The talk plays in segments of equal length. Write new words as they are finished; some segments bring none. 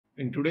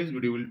In today's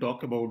video, we'll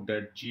talk about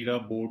that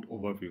JIRA board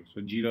overview.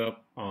 So JIRA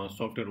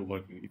software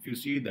overview. If you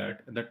see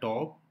that at the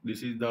top,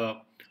 this is the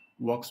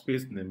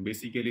workspace name.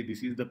 Basically,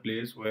 this is the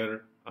place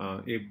where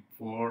if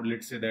for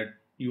let's say that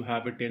you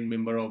have a 10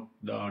 member of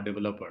the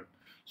developer.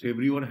 So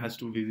everyone has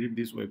to visit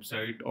this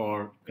website,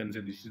 or you can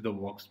say this is the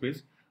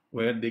workspace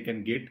where they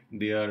can get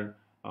their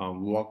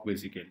work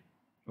basically.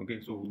 Okay,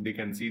 so they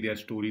can see their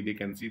story, they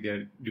can see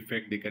their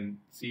defect, they can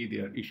see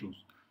their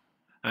issues.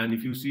 And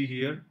if you see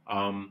here,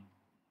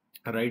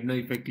 right now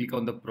if I click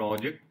on the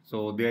project,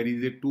 so there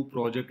is a two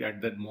project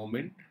at that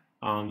moment.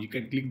 You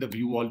can click the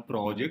view all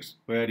projects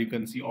where you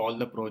can see all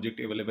the project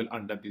available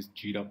under this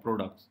Jira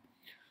products.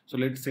 So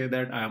let's say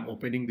that I am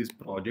opening these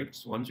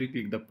projects. Once we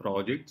click the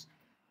projects,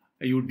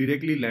 you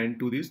directly land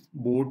to this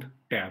board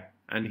tab,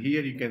 and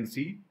here you can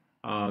see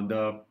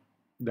the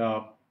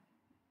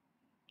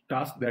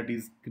task that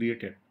is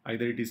created.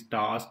 Either it is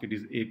task, it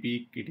is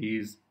epic, it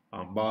is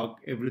bug,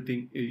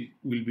 everything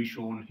will be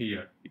shown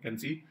here. You can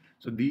see.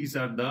 So these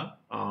are the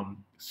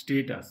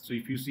status. So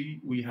if you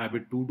see, we have a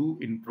to do,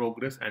 in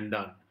progress, and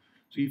done.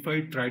 So if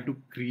I try to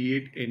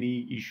create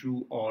any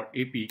issue or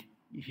epic,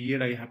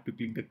 here I have to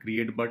click the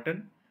create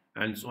button.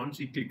 And so once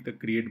you click the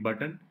create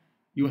button,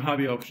 you have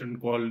an option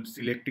called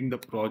selecting the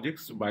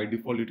projects. So by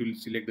default, it will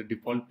select the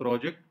default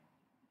project.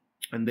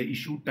 And the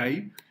issue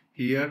type,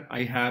 here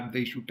I have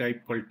the issue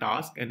type called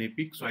task and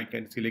epic, so I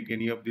can select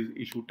any of these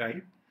issue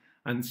type.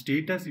 And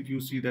status, if you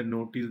see the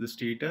notice the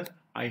status,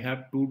 I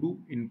have to do,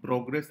 in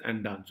progress,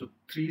 and done. So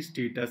three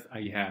status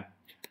I have.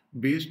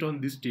 Based on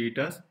this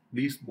status,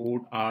 these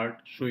board are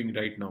showing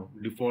right now,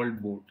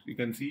 default board. You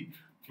can see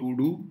to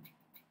do,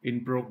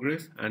 in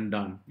progress, and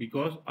done,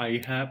 because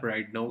I have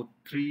right now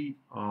three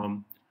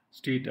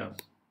status.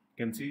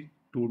 You can see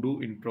to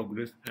do, in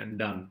progress, and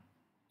done.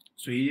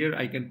 So here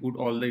I can put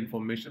all the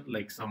information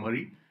like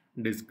summary,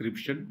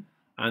 description,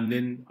 and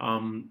then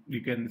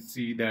you can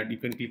see that you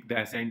can click the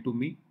assign to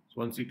me.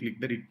 So once you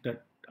click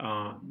that,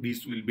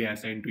 this will be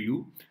assigned to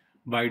you.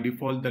 By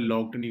default, the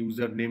logged in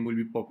username will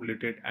be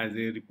populated as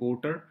a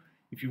reporter.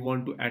 If you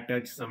want to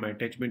attach some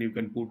attachment, you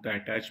can put the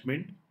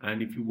attachment.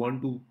 And if you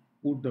want to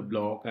put the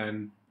block,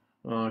 and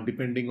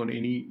depending on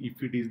any,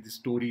 if it is the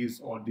stories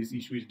or this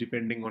issue is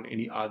depending on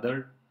any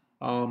other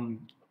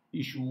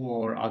issue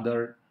or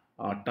other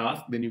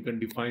task, then you can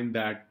define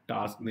that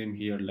task name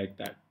here like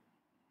that.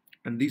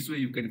 And this way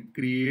you can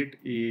create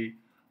a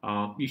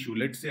issue.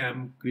 Let's say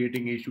I'm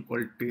creating an issue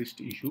called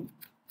test issue.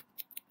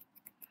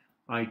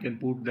 I can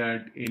put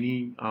that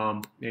any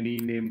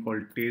name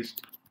called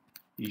test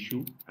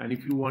issue. And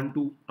if you want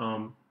to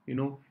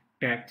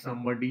tag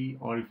somebody,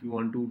 or if you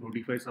want to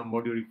notify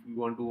somebody, or if you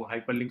want to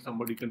hyperlink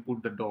somebody, you can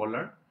put the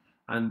dollar,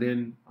 and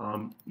then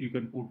you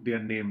can put their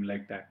name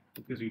like that.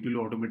 Okay, so it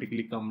will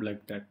automatically come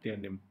like that, their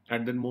name.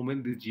 At the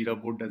moment, this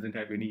Jira board doesn't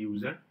have any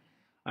user.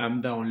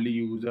 I'm the only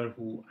user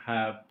who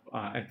have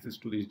access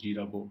to this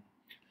Jira board.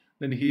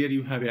 Then here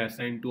you have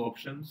assigned two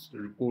options,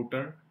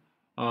 reporter,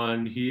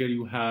 and here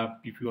you have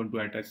if you want to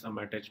attach some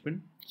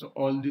attachment. So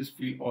all this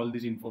fill all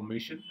this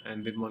information,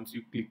 and then once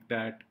you click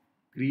that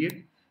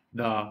create,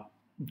 the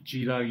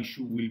Jira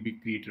issue will be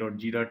created, or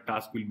Jira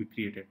task will be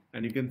created,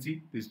 and you can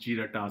see this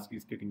Jira task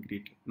is getting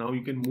created. Now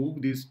you can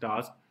move this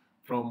task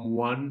from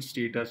one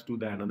status to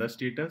the another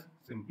status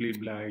simply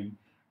by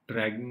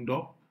dragging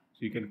drop.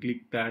 So you can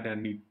click that,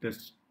 and it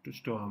just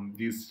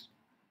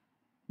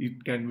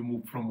it can be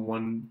moved from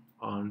one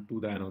to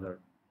the another.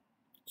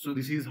 So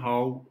this is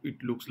how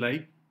it looks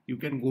like. You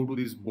can go to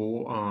this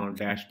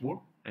dashboard,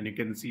 and you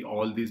can see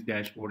all this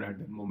dashboard at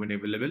the moment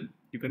available.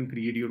 You can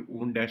create your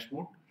own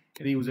dashboard.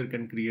 Any user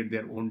can create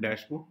their own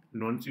dashboard.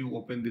 And once you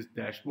open this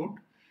dashboard,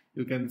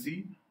 you can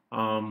see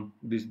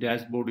this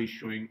dashboard is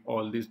showing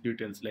all these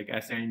details like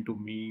assigned to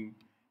me,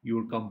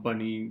 your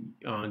company,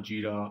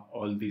 Jira,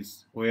 all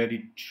this, where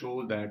it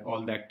shows that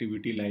all the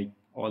activity, like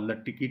all the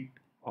ticket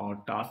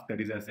or task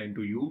that is assigned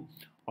to you,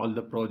 all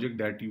the project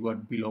that you are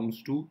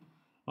belongs to,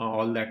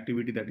 all the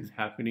activity that is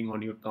happening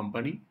on your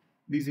company.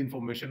 This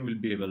information will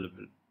be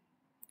available.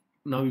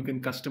 Now you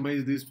can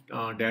customize this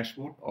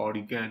dashboard, or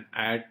you can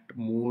add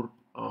more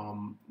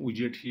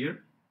widget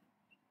here.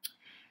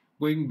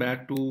 Going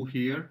back to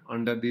here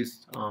under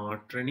this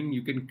training,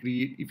 you can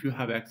create, if you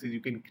have access,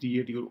 you can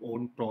create your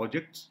own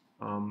projects.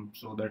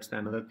 So that's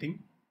another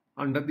thing.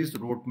 Under this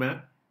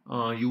roadmap,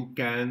 you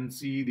can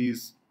see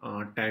this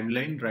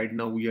timeline. Right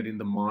now we are in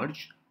the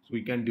March, so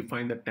we can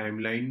define the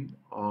timeline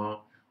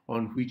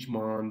on which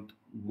month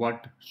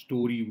what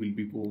story will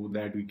be go,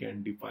 that we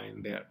can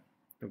define there.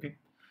 Okay,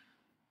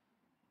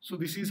 so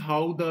this is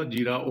how the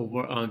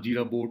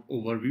Jira board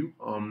overview.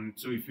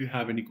 So if you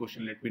have any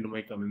question, let me know in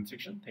my comment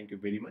section. Thank you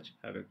very much.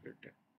 Have a great day.